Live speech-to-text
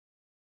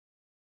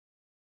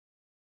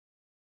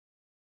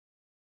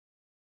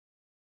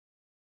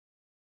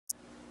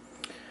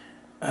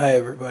Hi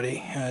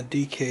everybody,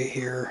 DK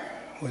here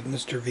with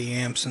Mr. V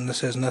Amps, and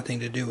this has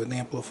nothing to do with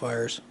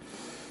amplifiers,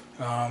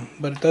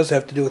 but it does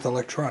have to do with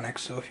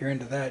electronics, so if you're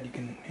into that you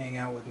can hang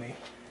out with me.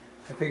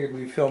 I figured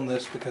we'd film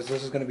this because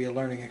this is going to be a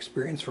learning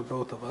experience for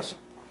both of us.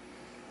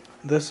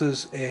 This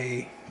is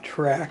a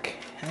track.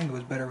 I think it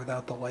was better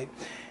without the light.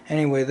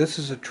 Anyway, this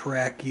is a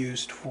track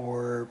used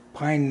for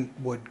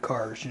Pinewood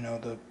cars, you know,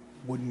 the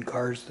wooden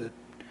cars that...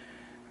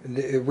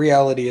 The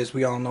reality is,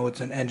 we all know it's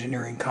an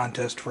engineering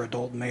contest for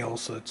adult males,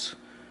 so it's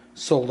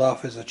sold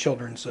off as a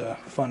children's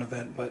fun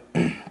event. But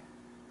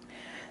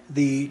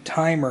the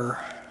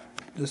timer,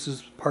 this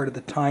is part of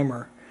the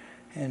timer,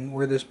 and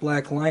where this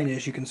black line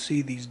is, you can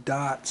see these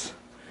dots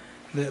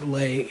that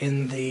lay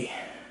in the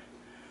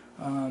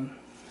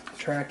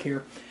track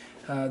here.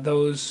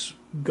 Those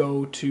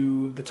go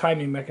to the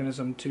timing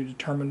mechanism to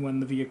determine when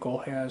the vehicle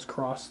has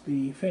crossed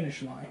the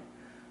finish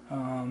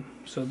line.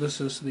 So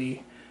this is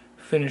the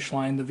finish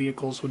line. The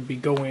vehicles would be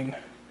going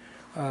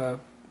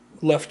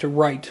left to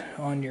right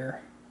on your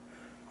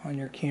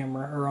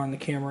camera, or on the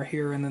camera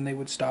here, and then they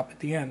would stop at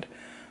the end.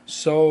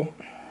 So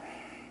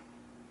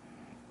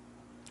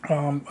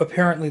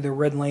apparently the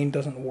red lane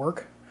doesn't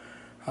work.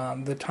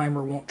 The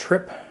timer won't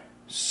trip.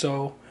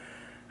 So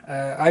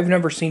I've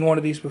never seen one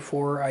of these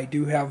before. I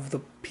do have the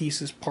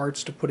pieces,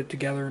 parts to put it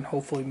together and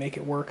hopefully make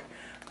it work,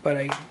 but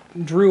I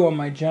drew on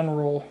my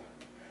general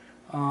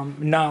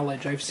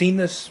knowledge. I've seen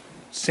this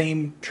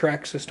same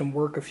track system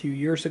work a few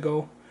years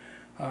ago,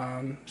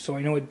 so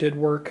I know it did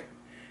work,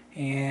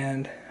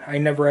 and I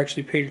never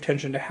actually paid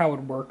attention to how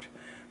it worked,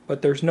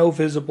 but there's no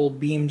visible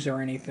beams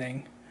or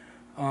anything.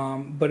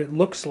 But it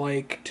looks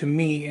like, to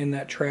me, in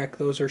that track,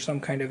 those are some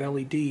kind of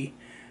LED,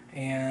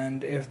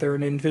 and if they're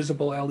an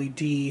invisible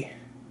LED,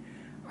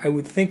 I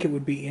would think it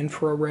would be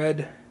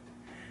infrared,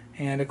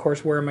 and of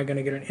course, where am I going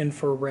to get an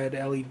infrared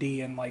LED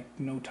in like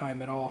no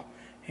time at all?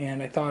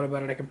 And I thought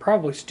about it, I could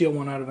probably steal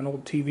one out of an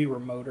old TV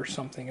remote or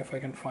something if I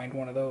can find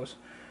one of those.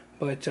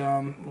 But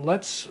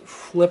let's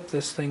flip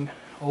this thing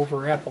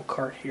over Apple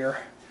Cart here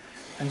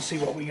and see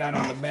what we got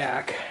on the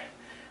back.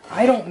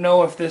 I don't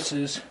know if this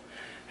is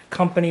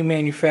company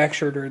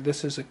manufactured or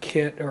this is a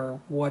kit or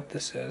what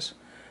this is.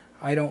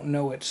 I don't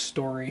know its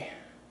story.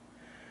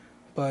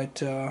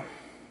 But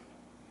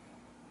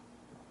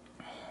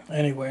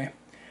anyway,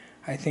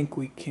 I think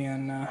we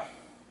can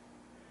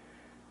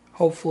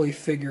hopefully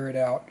figure it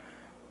out.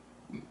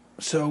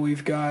 So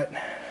we've got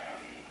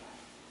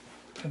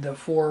the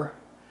 4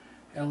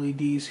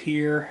 LEDs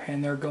here,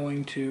 and they're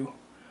going to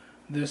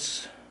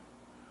this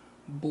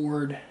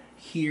board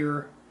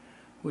here,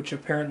 which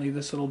apparently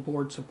this little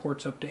board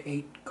supports up to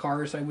 8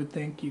 cars, I would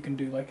think. You can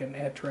do like an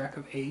add track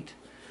of 8.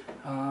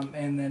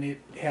 And then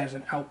it has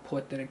an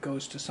output that it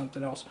goes to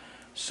something else.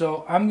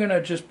 So I'm going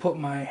to just put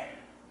my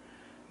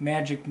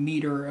magic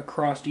meter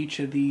across each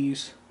of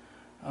these,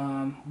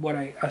 what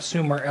I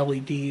assume are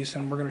LEDs,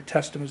 and we're going to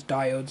test them as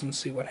diodes and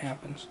see what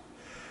happens.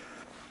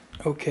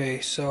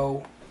 Okay,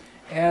 so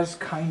as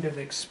kind of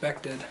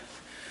expected,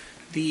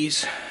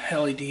 these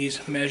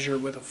LEDs measure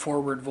with a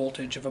forward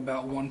voltage of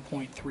about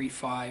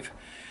 1.35,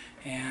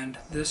 and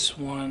this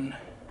one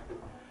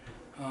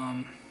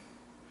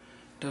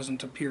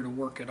doesn't appear to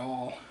work at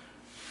all.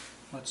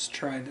 Let's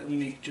try that. Let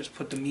me just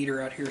put the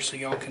meter out here so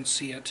y'all can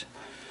see it.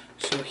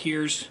 So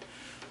here's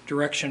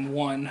direction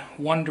 1.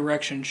 One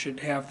direction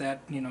should have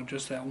that, you know,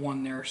 just that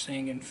 1 there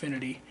saying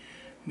infinity,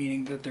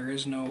 meaning that there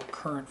is no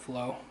current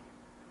flow.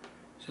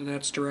 So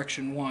that's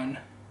direction 1.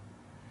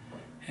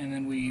 And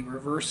then we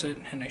reverse it,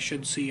 and I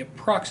should see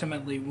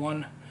approximately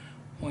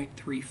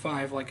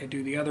 1.35 like I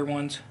do the other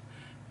ones,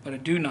 but I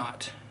do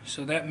not.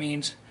 So that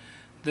means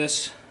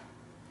this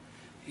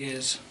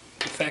is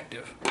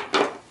defective.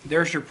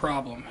 There's your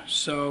problem.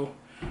 So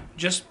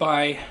just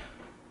by,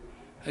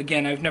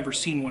 again, I've never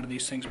seen one of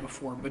these things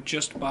before, but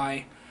just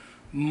by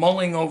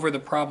mulling over the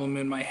problem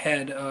in my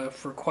head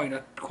for quite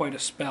a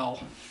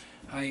spell,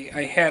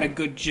 I had a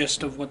good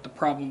gist of what the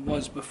problem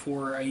was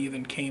before I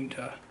even came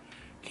to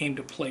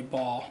play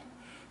ball.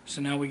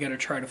 So now we got to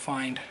try to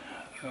find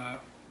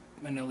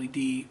an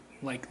LED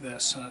like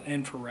this,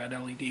 infrared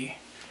LED.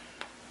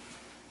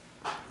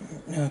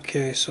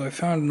 Okay, so I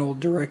found an old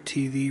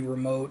DirecTV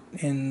remote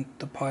in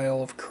the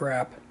pile of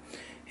crap,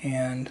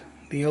 and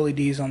the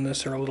LEDs on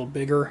this are a little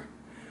bigger,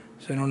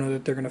 so I don't know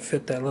that they're going to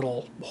fit that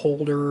little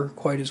holder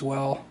quite as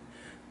well,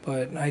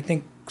 but I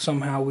think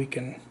somehow we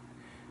can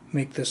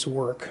make this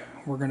work.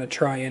 We're going to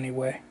try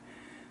anyway.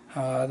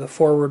 The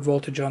forward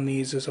voltage on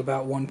these is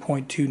about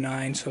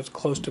 1.29, so it's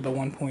close to the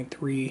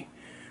 1.3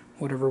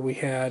 whatever we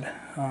had.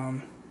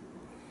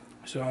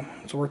 So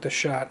it's worth a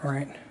shot,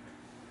 right?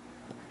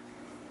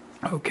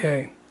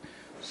 Okay,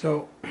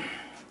 so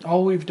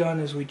all we've done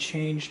is we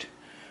changed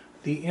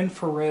the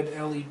infrared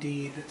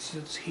LED that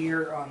sits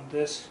here on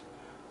this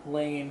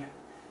lane,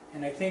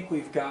 and I think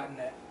we've gotten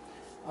it.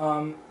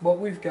 What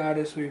we've got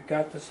is we've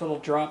got this little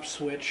drop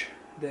switch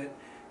that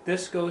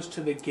this goes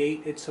to the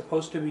gate. It's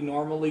supposed to be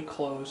normally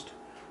closed,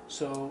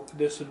 so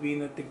this would mean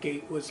that the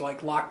gate was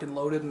like locked and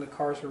loaded and the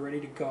cars were ready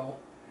to go,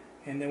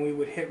 and then we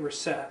would hit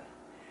reset,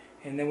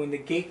 and then when the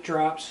gate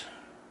drops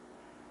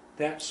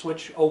that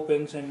switch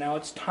opens, and now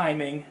it's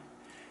timing,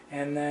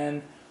 and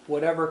then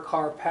whatever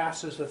car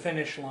passes the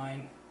finish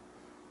line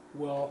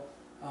will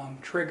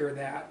trigger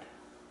that,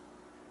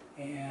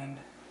 and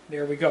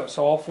there we go.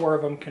 So all 4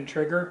 of them can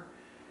trigger,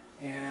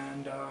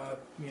 and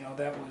you know,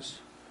 that was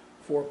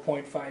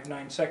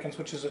 4.59 seconds,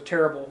 which is a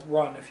terrible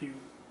run if you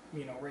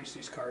race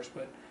these cars,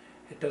 but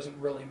it doesn't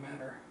really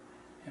matter.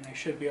 And I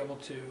should be able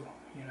to,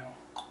 you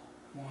know,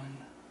 1,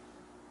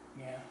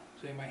 yeah,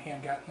 see my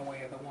hand got in the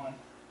way of the 1.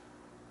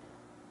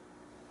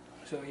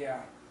 So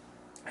yeah,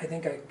 I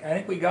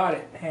think we got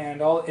it.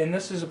 And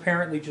this is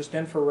apparently just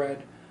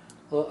infrared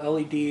little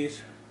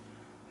LEDs,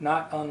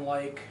 not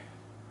unlike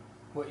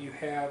what you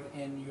have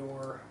in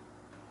your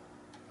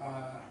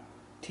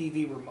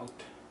TV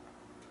remote.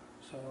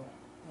 So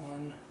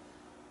 1,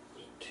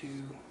 2,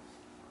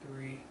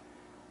 3,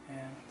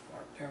 and 4.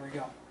 There we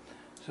go.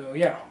 So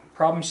yeah,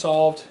 problem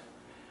solved.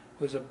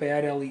 It was a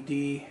bad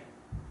LED.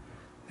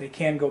 They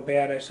can go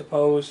bad, I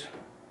suppose.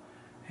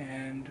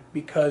 And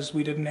because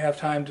we didn't have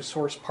time to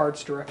source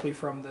parts directly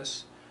from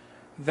this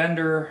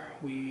vendor,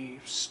 we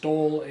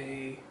stole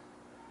a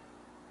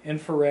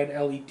infrared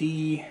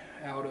LED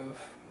out of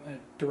a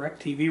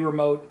direct TV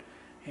remote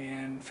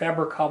and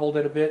fabric cobbled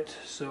it a bit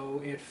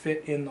so it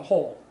fit in the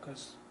hole,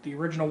 because the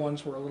original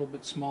ones were a little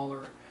bit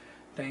smaller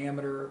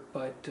diameter,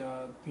 but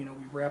you know,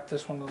 we wrapped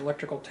this one with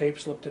electrical tape,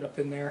 slipped it up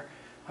in there.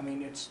 I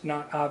mean, it's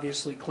not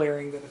obviously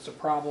clearing that it's a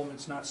problem,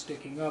 it's not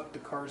sticking up, the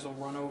cars will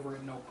run over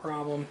it no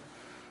problem.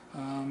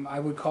 I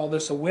would call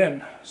this a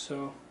win.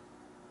 So,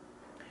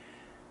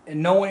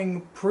 and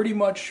knowing pretty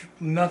much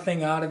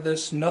nothing out of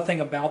this,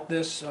 nothing about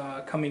this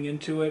coming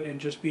into it,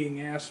 and just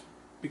being asked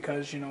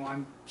because, you know,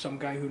 I'm some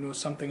guy who knows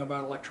something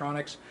about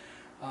electronics,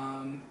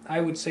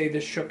 I would say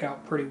this shook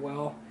out pretty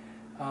well.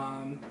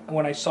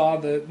 When I saw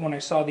the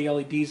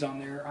LEDs on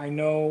there, I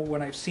know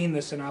when I've seen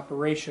this in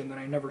operation that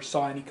I never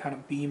saw any kind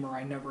of beam, or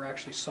I never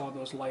actually saw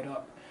those light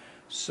up.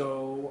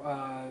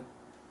 So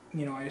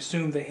you know, I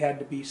assumed they had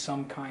to be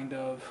some kind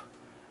of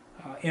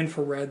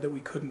infrared that we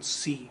couldn't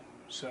see.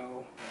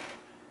 So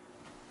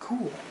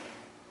cool.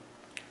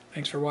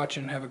 Thanks for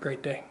watching. Have a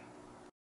great day.